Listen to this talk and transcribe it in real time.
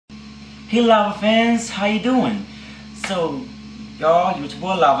Hey Lava fans, how you doing? So, y'all, it's your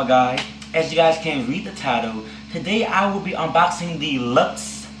boy Lavaguy. As you guys can read the title, today I will be unboxing the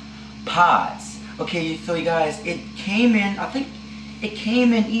Luxe pods. Okay, so you guys, it came in, I think it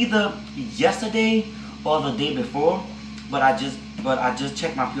came in either yesterday or the day before, but I just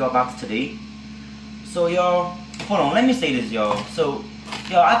checked my PR box today. So y'all, hold on, let me say this, y'all. So,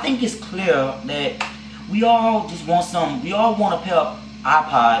 y'all, I think it's clear that we all just want we all want a pair of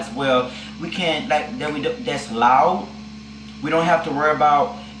iPods where we can, that's loud. We don't have to worry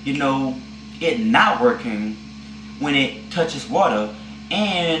about, you know, it not working when it touches water.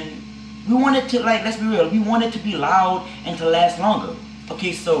 And we want it to, let's be real, we want it to be loud and to last longer.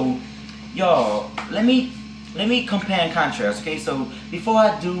 Okay, so y'all, let me compare and contrast. Okay, so before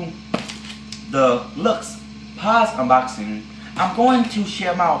I do the Luxe pods unboxing, I'm going to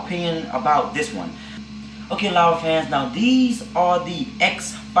share my opinion about this one. Okay, Lava fans, now these are the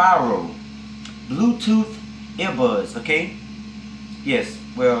X-Faro Bluetooth earbuds, okay? Yes,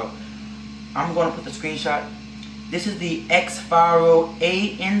 well, I'm going to put the screenshot. This is the X-Faro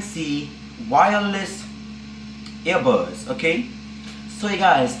ANC wireless earbuds, okay? So you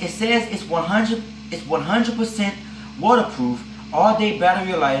guys, it says it's 100% waterproof, all-day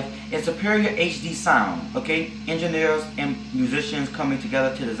battery life, and superior HD sound, okay? Engineers and musicians coming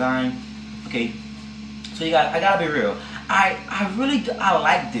together to design, okay? So you guys, I gotta be real. I really do. I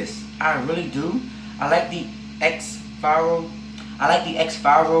like this. I really do. I like the X-Faro. I like the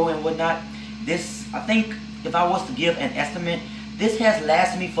X-Faro and whatnot. This, I think, if I was to give an estimate, this has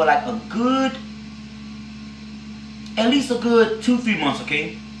lasted me for like at least a good 2-3 months,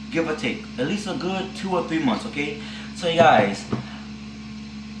 okay? Give or take. At least a good 2 or 3 months, okay? So you guys,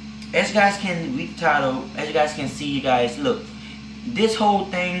 as you guys can read the title, as you guys can see, you guys, look, this whole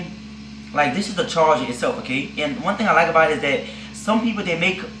thing, like, this is the charger itself, okay? And one thing I like about it is that some people, they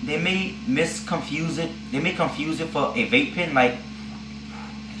may confuse it for a vape pen, like,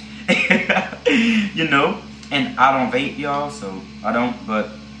 you know. And I don't vape, y'all, so I don't,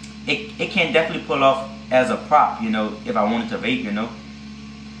 but it can definitely pull off as a prop, you know, if I wanted to vape, you know.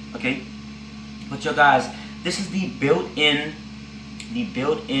 Okay, but you guys, this is the built-in,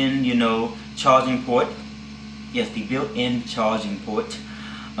 you know, charging port. Yes, the built-in charging port.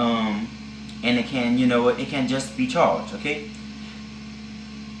 And it can, you know, it can just be charged, okay?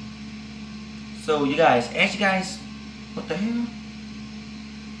 So you guys, what the hell?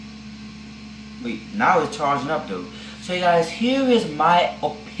 Wait, now it's charging up though. So you guys, here is my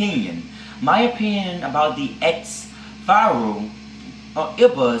opinion. My opinion about the X-Faro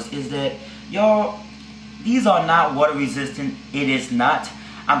earbuds is that, y'all, these are not water resistant. It is not.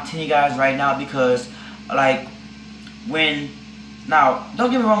 I'm telling you guys right now, because like now,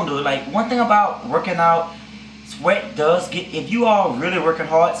 don't get me wrong though, like, one thing about working out, sweat does get, if you are really working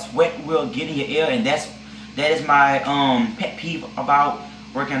hard, sweat will get in your ear, and that is my pet peeve about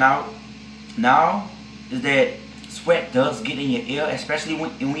working out now, is that sweat does get in your ear, especially when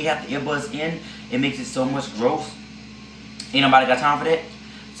you have the earbuds in. It makes it so much gross. Ain't nobody got time for that.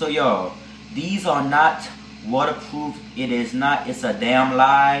 So y'all, these are not waterproof. It is not. It's a damn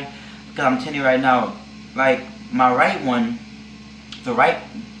lie. Because I'm telling you right now, like, my right one,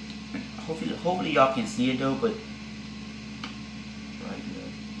 hopefully y'all can see it though, but right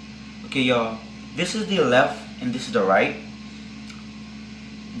there. Okay, y'all, this is the left and this is the right.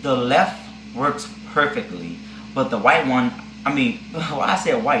 The left works perfectly, but the white one, I mean, well, I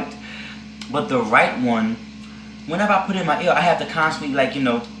said white, but the right one, whenever I put it in my ear, I have to constantly, like, you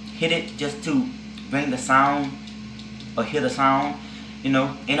know, hit it just to bring the sound or hear the sound, you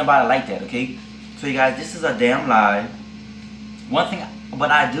know. Ain't nobody like that, okay? So you guys, this is a damn lie. One thing, but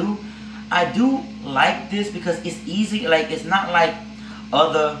I do like this because it's easy. Like, it's not like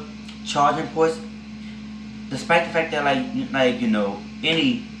other charging ports, despite the fact that like you know,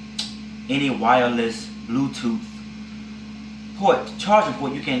 any wireless Bluetooth port, charging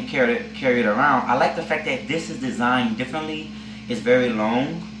port, you can carry it around. I like the fact that this is designed differently. It's very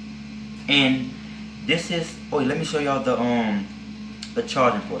long, and this is, oh, let me show y'all the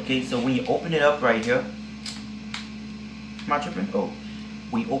charging port. Okay, so when you open it up right here, am I tripping? Oh,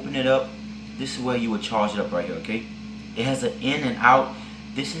 when you open it up, this is where you would charge it up right here. Okay, it has an in and out.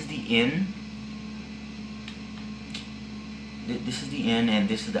 This is the in. This is the in, and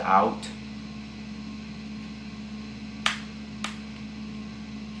this is the out.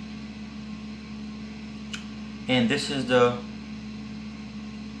 And this is the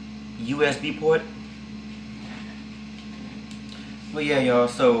USB port. But yeah, y'all,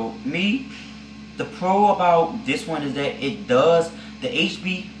 so the pro about this one is that it does the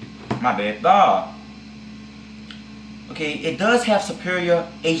HB, my bad, Okay, it does have superior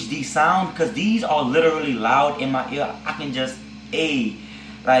HD sound because these are literally loud in my ear. I can just,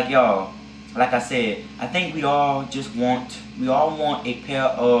 like y'all, like I said, I think we all want a pair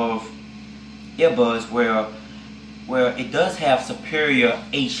of earbuds where it does have superior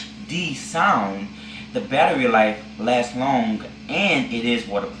HD sound, the battery life lasts long, and it is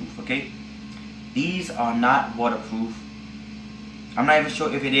waterproof. Okay, these are not waterproof. I'm not even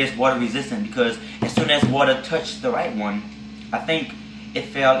sure if it is water resistant because as soon as water touched the right one, I think it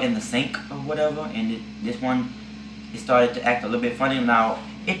fell in the sink or whatever, and this one, it started to act a little bit funny. Now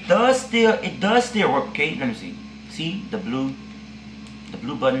it does still work. Okay, let me see. See, the blue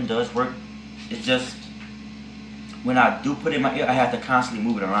button does work. It's just when I do put it in my ear, I have to constantly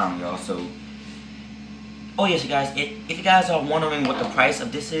move it around, y'all. So, oh yes, you guys, if you guys are wondering what the price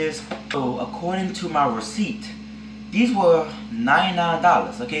of this is, so according to my receipt, these were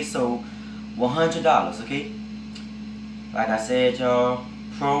 $99, okay, so $100, okay? Like I said, y'all,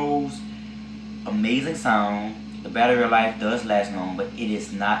 pros, amazing sound. The battery life does last long, but it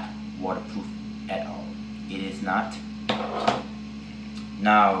is not waterproof at all. It is not.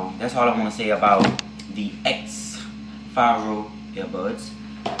 Now, that's all I want to say about the X-Faro earbuds.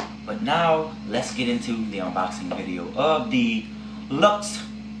 But now, let's get into the unboxing video of the Luxe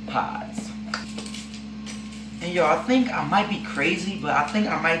Pods. And y'all, I think I might be crazy, but I think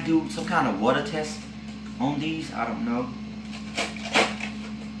I might do some kind of water test on these. I don't know.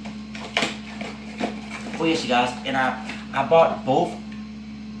 Oh yes, you guys, and I bought both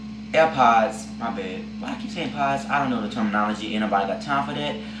AirPods. My bad. Why I keep saying pods? I don't know the terminology. Ain't nobody got time for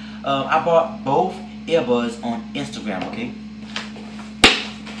that. I bought both earbuds on Instagram. Okay.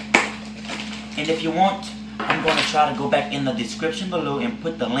 And if you want, I'm going to try to go back in the description below and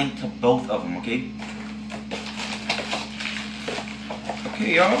put the link to both of them. Okay.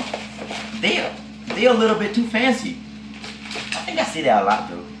 Okay, y'all, they're a little bit too fancy. I think I say that a lot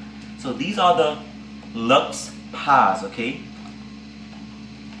though. So these are the Luxe Pods, okay?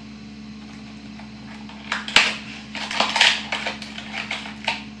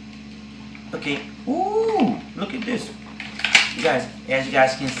 Okay, ooh, look at this. You guys, as you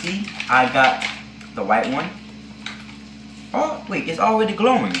guys can see, I got the white one. Oh, wait, it's already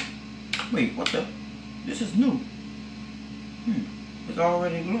glowing. Wait, what the? This is new. It's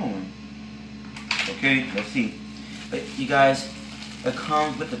already glowing. Okay, let's see. But you guys, it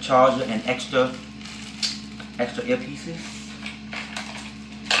comes with the charger and extra earpieces.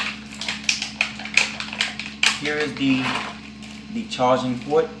 Here is the charging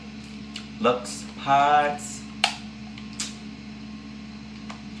port. Luxe Pods.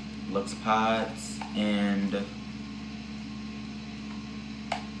 Luxe Pods and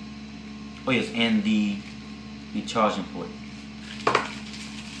oh yes, and the charging port.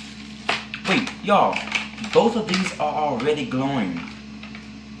 Wait, y'all, both of these are already glowing.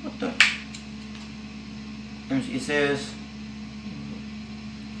 What the? It says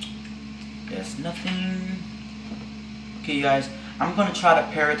there's nothing. Okay, you guys, I'm gonna try to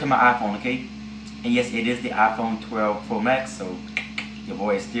pair it to my iPhone, okay? And yes, it is the iPhone 12 Pro Max, so your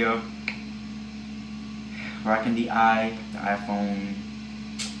boy is still rocking the iPhone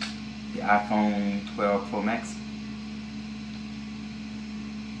 12 Pro Max.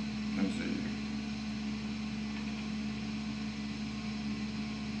 Let me see.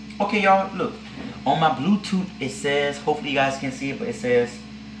 Okay, y'all, look. On my Bluetooth, it says, hopefully you guys can see it, but it says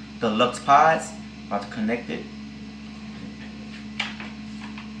the Luxe Pods. About to connect it.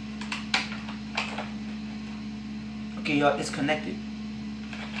 Okay, y'all, it's connected.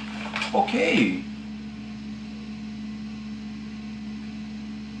 Okay.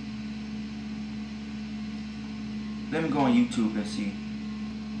 Let me go on YouTube and see.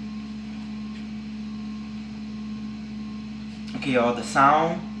 Okay, y'all, the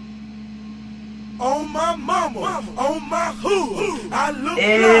sound. On my mama, on my hood, I look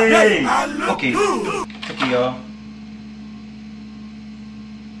hey. I look okay. good. Okay, y'all.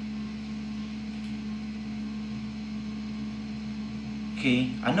 Okay,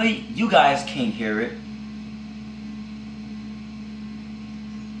 I know you guys can't hear it.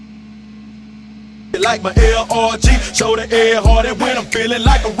 Like my LRG, show the air harder when I'm feeling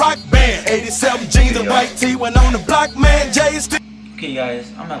like a rock band. 87 jeans and white tee when on the block, man. Jay is still. Okay,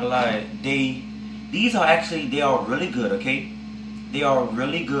 guys, I'm not gonna lie. These are actually, they are really good, okay? They are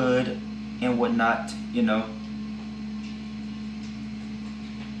really good and whatnot, you know.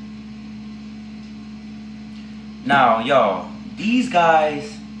 Now, y'all, these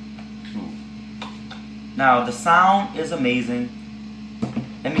guys. Now, the sound is amazing.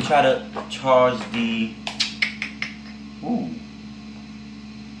 Let me try to charge the. Ooh.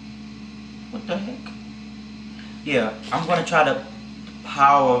 What the heck? yeah, I'm gonna try to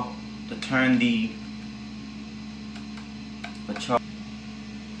power to turn the charge.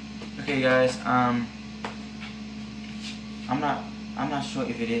 Okay, guys. I'm not sure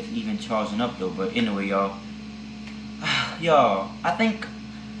if it is even charging up though. But anyway, y'all. Y'all, I think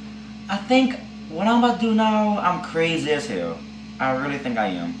what I'm about to do now, I'm crazy as hell. I really think I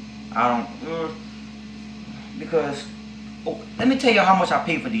am. I don't, because, let me tell you how much I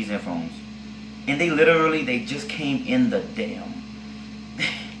paid for these earphones. And they just came in the damn,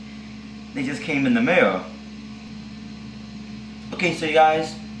 they just came in the mail. Okay, so you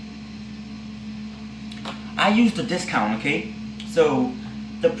guys, I used the discount, okay? So,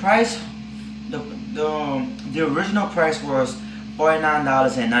 the price, the original price was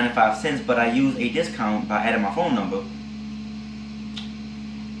 $49.95, but I used a discount by adding my phone number,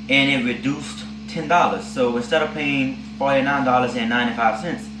 and it reduced $10. So instead of paying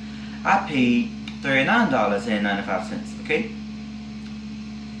 $49.95, I paid $39.95. Okay.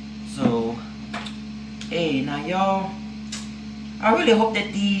 So, hey, now y'all, I really hope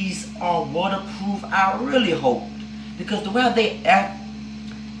that these are waterproof. I really hope, because the way how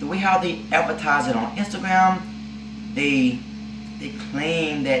they advertise it on Instagram, they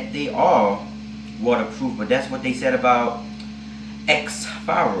claim that they are waterproof, but that's what they said about X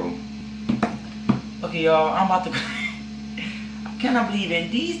Faro. Okay, y'all, I'm about to I cannot believe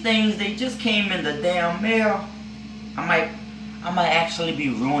it. These things, they just came in the damn mail. I might actually be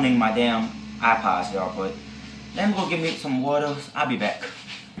ruining my damn iPods, y'all, but let me go get me some water. I'll be back.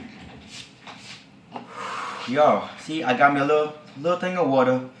 Y'all, see, I got me a little thing of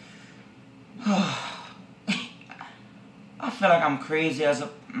water. I feel like I'm crazy as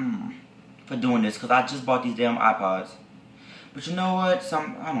for doing this, because I just bought these damn iPods. But you know what?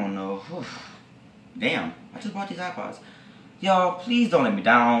 I don't know. Damn, I just bought these iPods. Y'all, please don't let me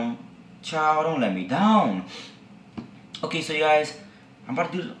down. Child, don't let me down. Okay, so you guys, I'm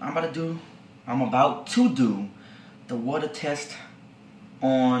about to do the water test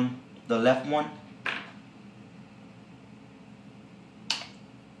on the left one.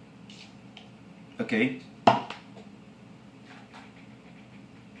 Okay.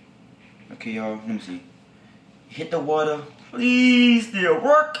 Okay, y'all, let me see. Hit the water. Please still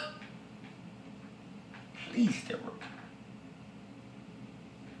work. Please still work.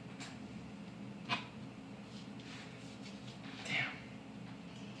 Damn.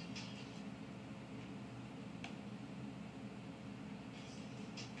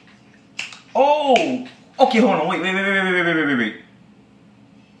 Oh! Okay, hold on. Wait.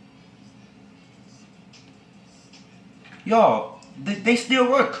 Y'all, they still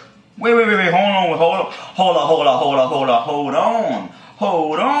work. Wait, hold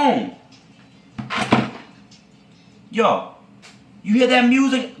on. Yo, you hear that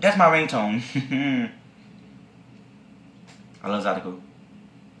music? That's my ringtone. I love Zydeco.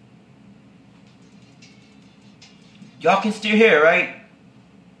 Y'all can still hear it, right?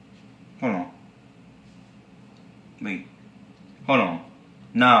 Hold on. Wait. Hold on.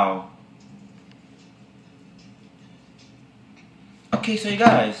 Now. Okay, so you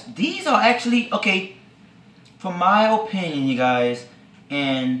guys, these are actually, okay, from my opinion, you guys,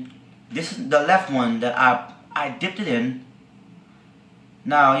 and this is the left one that I dipped it in.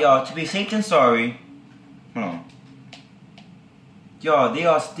 Now, y'all, to be safe than sorry, hold on. Y'all, they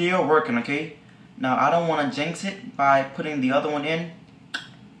are still working, okay? Now, I don't want to jinx it by putting the other one in,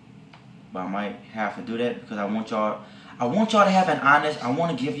 but I might have to do that because I want y'all to have I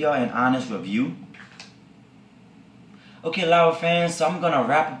want to give y'all an honest review. Okay, Lavafans, so I'm gonna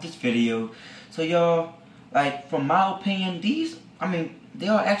wrap up this video. So y'all, like, from my opinion, these, they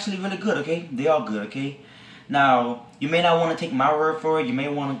are actually really good, okay? They are good, okay? Now, you may not want to take my word for it. You may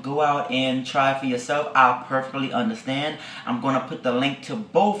want to go out and try it for yourself. I perfectly understand. I'm gonna put the link to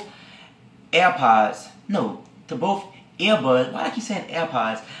both earbuds. Why do I keep saying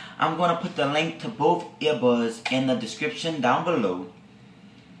AirPods? I'm gonna put the link to both earbuds in the description down below.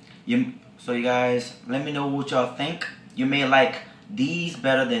 So you guys, let me know what y'all think. You may like these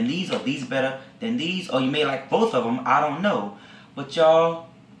better than these, or these better than these, or you may like both of them. I don't know. But y'all,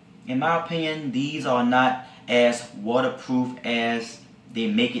 in my opinion, these are not as waterproof as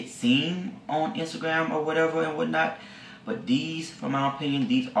they make it seem on Instagram or whatever and whatnot. But these, from my opinion,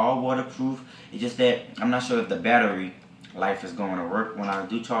 these are waterproof. It's just that I'm not sure if the battery life is going to work when I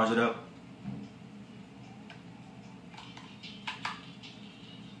do charge it up.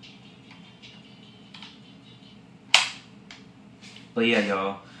 But yeah,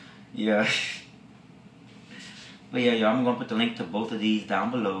 y'all. Yeah. But yeah, y'all, I'm going to put the link to both of these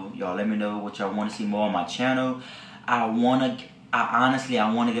down below. Y'all let me know what y'all want to see more on my channel. I want to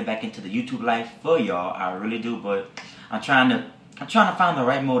I want to get back into the YouTube life for y'all. I really do, but I'm trying to find the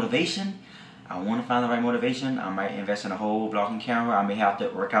right motivation. I want to find the right motivation. I might invest in a whole vlogging camera. I may have to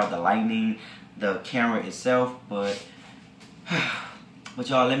work out the lighting, the camera itself, but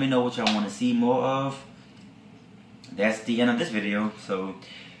y'all, let me know what y'all want to see more of. That's the end of this video. So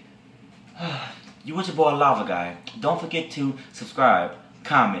you with your boy Lavaguy. Don't forget to subscribe,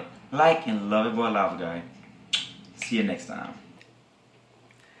 comment, like, and love your boy Lavaguy. See you next time.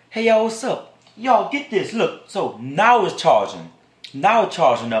 Hey y'all, what's up? Y'all get this, look, so now it's charging. Now it's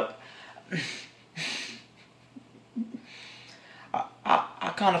charging up. I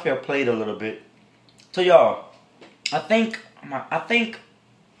kind of feel played a little bit. So y'all, I think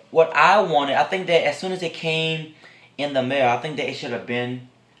what I wanted, I think that as soon as it came in the mail, I think that it should have been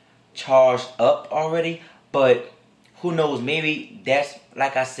charged up already. But who knows? Maybe that's,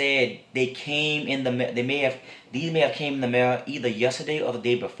 like I said, they came in the mail. These may have came in the mail either yesterday or the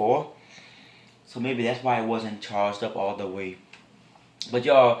day before. So maybe that's why it wasn't charged up all the way. But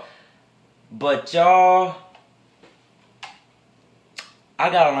y'all, I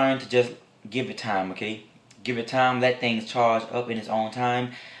gotta learn to just give it time, okay? Give it time, let things charge up in its own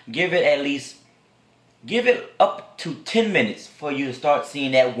time. Give it up to 10 minutes for you to start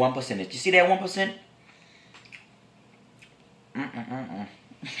seeing that 1%. You see that 1%?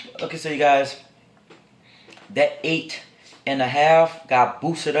 Okay, so you guys, that 8.5 got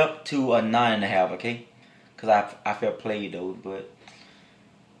boosted up to a 9.5, okay? Cause I felt played though, but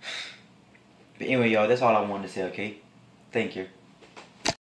anyway, y'all, that's all I wanted to say, okay? Thank you.